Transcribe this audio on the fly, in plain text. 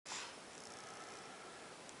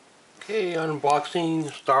Okay,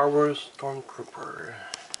 unboxing Star Wars Stormtrooper.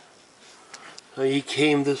 So he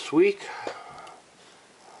came this week.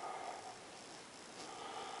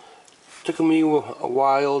 Took me a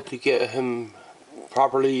while to get him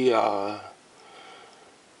properly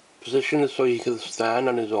positioned so he could stand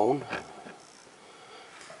on his own.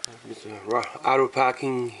 Out of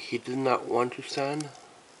packing, he did not want to stand.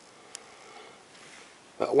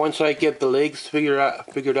 But once I get the legs figured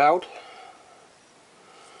out,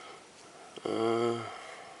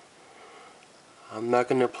 I'm not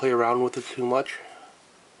going to play around with it too much.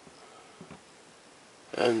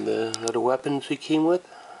 And the weapons he came with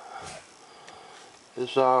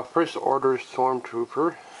is first order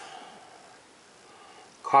stormtrooper.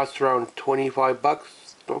 Costs around 25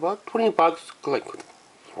 bucks, about 20 bucks, like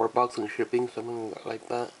 $4 in shipping, something like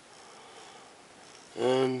that.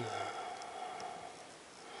 And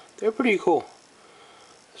they're pretty cool.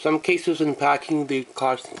 Some cases in packing they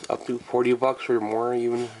cost up to 40 bucks or more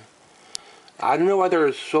even. I don't know why there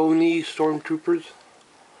are so many stormtroopers.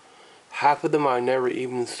 Half of them I never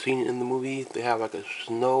even seen in the movie. They have like a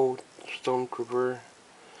snow stormtrooper.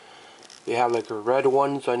 They have like a red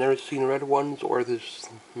ones. I never seen red ones, or there's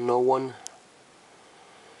no one.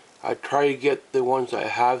 I try to get the ones I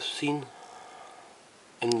have seen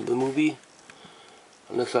in the movie,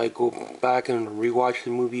 unless I go back and rewatch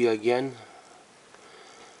the movie again.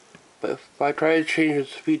 But if I try to change his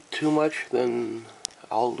speed too much, then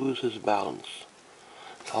I'll lose his balance.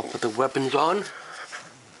 So I'll put the weapons on,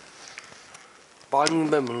 binding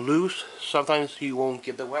them loose. Sometimes you won't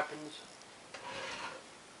get the weapons.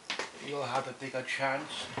 You'll have to take a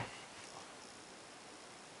chance.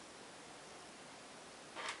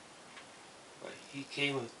 But he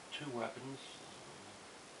came with 2 weapons.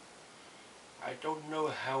 I don't know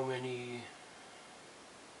how many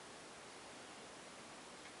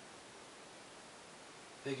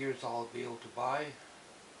figures I'll be able to buy.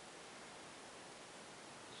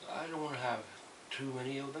 I don't want to have too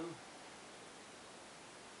many of them,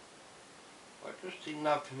 but just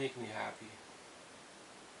enough to make me happy.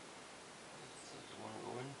 This one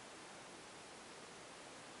going.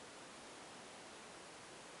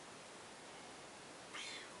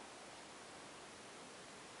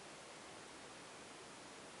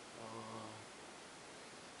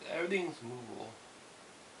 Everything's movable.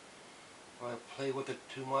 If I play with it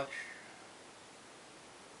too much,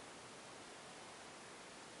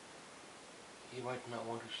 he might not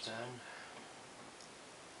want to stand.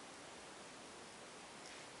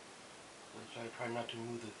 So I try not to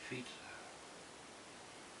move the feet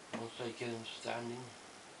once I get him standing.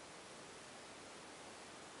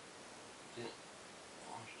 Then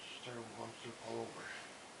wants to fall over.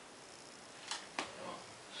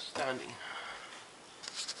 Standing.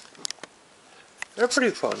 They're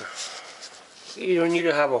pretty fun. You don't need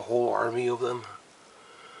to have a whole army of them.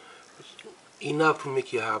 It's enough to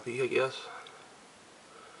make you happy, I guess.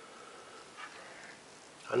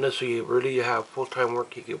 Unless you really have full-time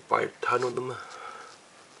work, you can buy a ton of them.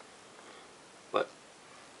 But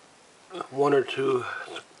 1 or 2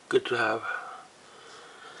 is good to have.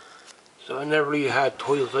 So I never really had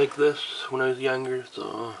toys like this when I was younger,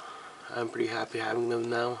 so I'm pretty happy having them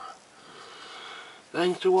now.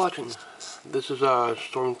 Thanks for watching. This is a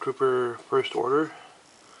Stormtrooper First Order.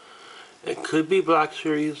 It could be Black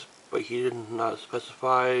Series, but he did not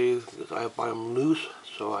specify. I bought them loose,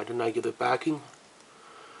 so I did not get the backing.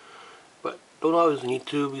 But don't always need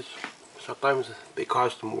to, because sometimes they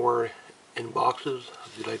cost more in boxes,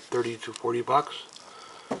 like 30 to 40 bucks.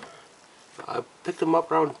 I picked them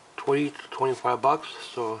up around 20 to 25 bucks,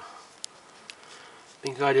 so I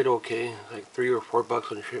think I did okay, like 3 or 4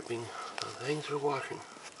 bucks on shipping. So thanks for watching.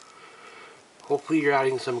 Hopefully you're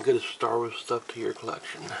adding some good Star Wars stuff to your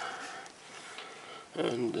collection.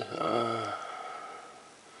 And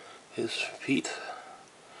his feet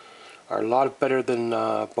are a lot better than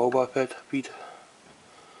Bobafett feet.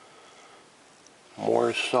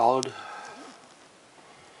 More solid.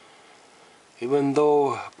 Even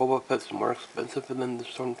though Bobafett's more expensive than the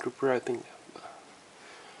Stormtrooper, I think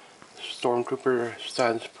the Stormtrooper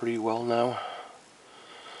stands pretty well now.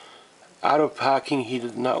 Out of packing, he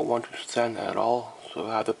did not want to stand at all, so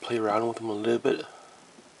I had to play around with him a little bit.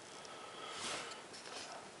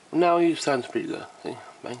 Now he stands pretty good. See?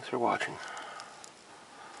 Thanks for watching.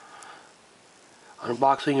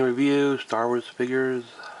 Unboxing review, Star Wars figures,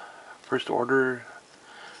 First Order,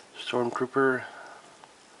 Stormtrooper.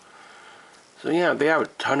 So yeah, they have a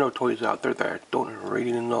ton of toys out there that I don't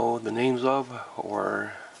really know the names of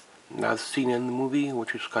or not seen in the movie,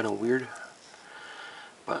 which is kind of weird.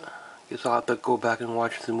 But I guess I'll have to go back and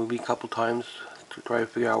watch the movie a couple times to try to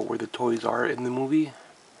figure out where the toys are in the movie.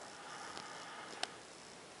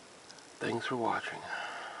 Thanks for watching.